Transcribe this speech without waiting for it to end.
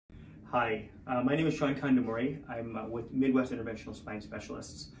Hi, my name is Shaun Kondamuri. I'm with Midwest Interventional Spine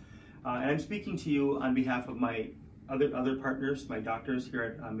Specialists. And I'm speaking to you on behalf of my other partners, my doctors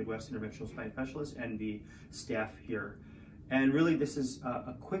here at Midwest Interventional Spine Specialists and the staff here. And really this is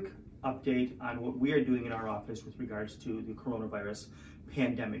a quick update on what we are doing in our office with regards to the coronavirus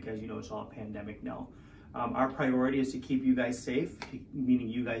pandemic. As you know, it's all a pandemic now. Our priority is to keep you guys safe, meaning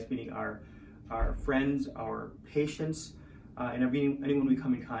you guys, meaning our friends, our patients, and anyone we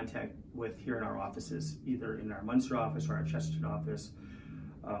come in contact with here in our offices, either in our Munster office or our Chesterton office,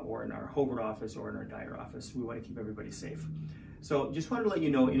 or in our Hobart office or in our Dyer office. We want to keep everybody safe. So just wanted to let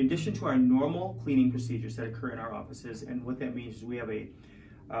you know, in addition to our normal cleaning procedures that occur in our offices, and what that means is we have a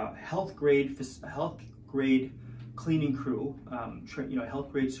health grade cleaning crew,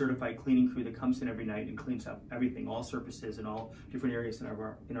 health grade certified cleaning crew that comes in every night and cleans up everything, all surfaces and all different areas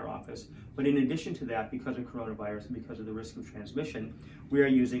in our office. But in addition to that, because of coronavirus and because of the risk of transmission, we are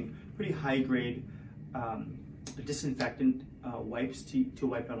using pretty high grade disinfectant wipes to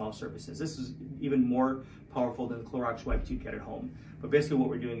wipe down all surfaces. This is even more powerful than the Clorox wipes you get at home. But basically what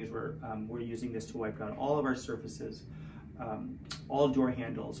we're doing is we're using this to wipe down all of our surfaces, all door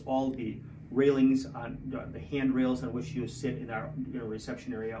handles, all the railings on the handrails on which you sit in our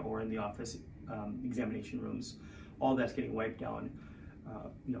reception area or in the office examination rooms. All that's getting wiped down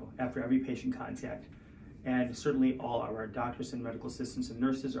after every patient contact. And certainly all of our doctors and medical assistants and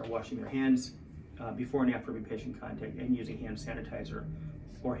nurses are washing their hands before and after every patient contact and using hand sanitizer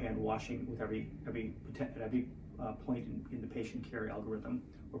or hand washing with at every point in the patient care algorithm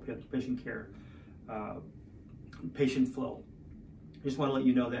or patient care patient flow. I just want to let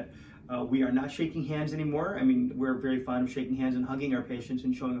you know that we are not shaking hands anymore. I mean, we're very fond of shaking hands and hugging our patients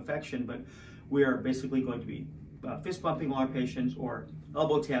and showing affection, but we are basically going to be fist bumping all our patients or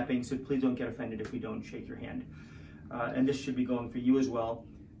elbow tapping, so please don't get offended if we don't shake your hand. And this should be going for you as well.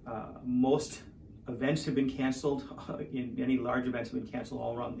 Most events have been canceled. Any large events have been canceled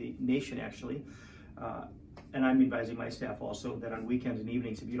all around the nation, actually. And I'm advising my staff also that on weekends and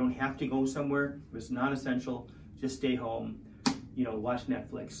evenings, if you don't have to go somewhere, if it's non-essential, just stay home, watch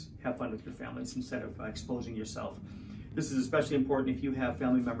Netflix, have fun with your families instead of exposing yourself. This is especially important if you have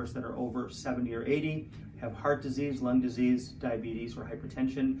family members that are over 70 or 80, have heart disease, lung disease, diabetes, or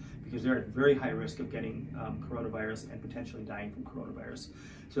hypertension, because they're at very high risk of getting coronavirus and potentially dying from coronavirus.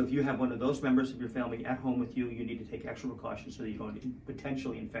 So if you have one of those members of your family at home with you, you need to take extra precautions so that you don't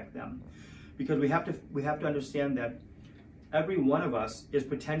potentially infect them. Because we have to understand that every one of us is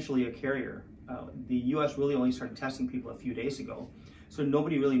potentially a carrier. The U.S. really only started testing people a few days ago, so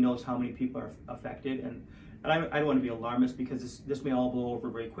nobody really knows how many people are affected. And I don't want to be alarmist because this may all blow over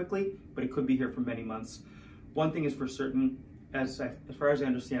very quickly, but it could be here for many months. One thing is for certain, as far as I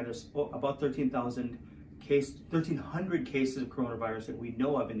understand, there's about 1,300 cases of coronavirus that we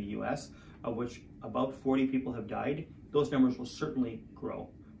know of in the U.S., of which about 40 people have died. Those numbers will certainly grow.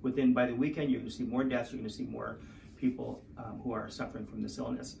 By the weekend, you're going to see more deaths. You're going to see more people who are suffering from this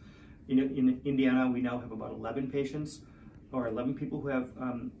illness. In Indiana, we now have about 11 patients, or 11 people who have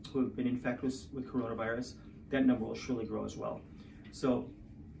been infected with coronavirus. That number will surely grow as well. So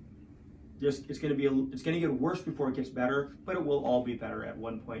it's going to get worse before it gets better, but it will all be better at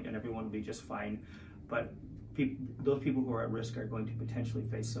one point, and everyone will be just fine. But those people who are at risk are going to potentially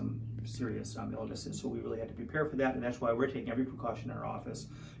face some serious illnesses. So we really have to prepare for that, and that's why we're taking every precaution in our office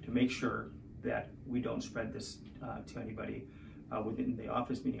to make sure that we don't spread this to anybody within the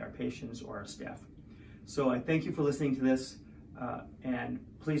office, meaning our patients or our staff. So I thank you for listening to this, and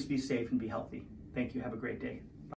please be safe and be healthy. Thank you. Have a great day.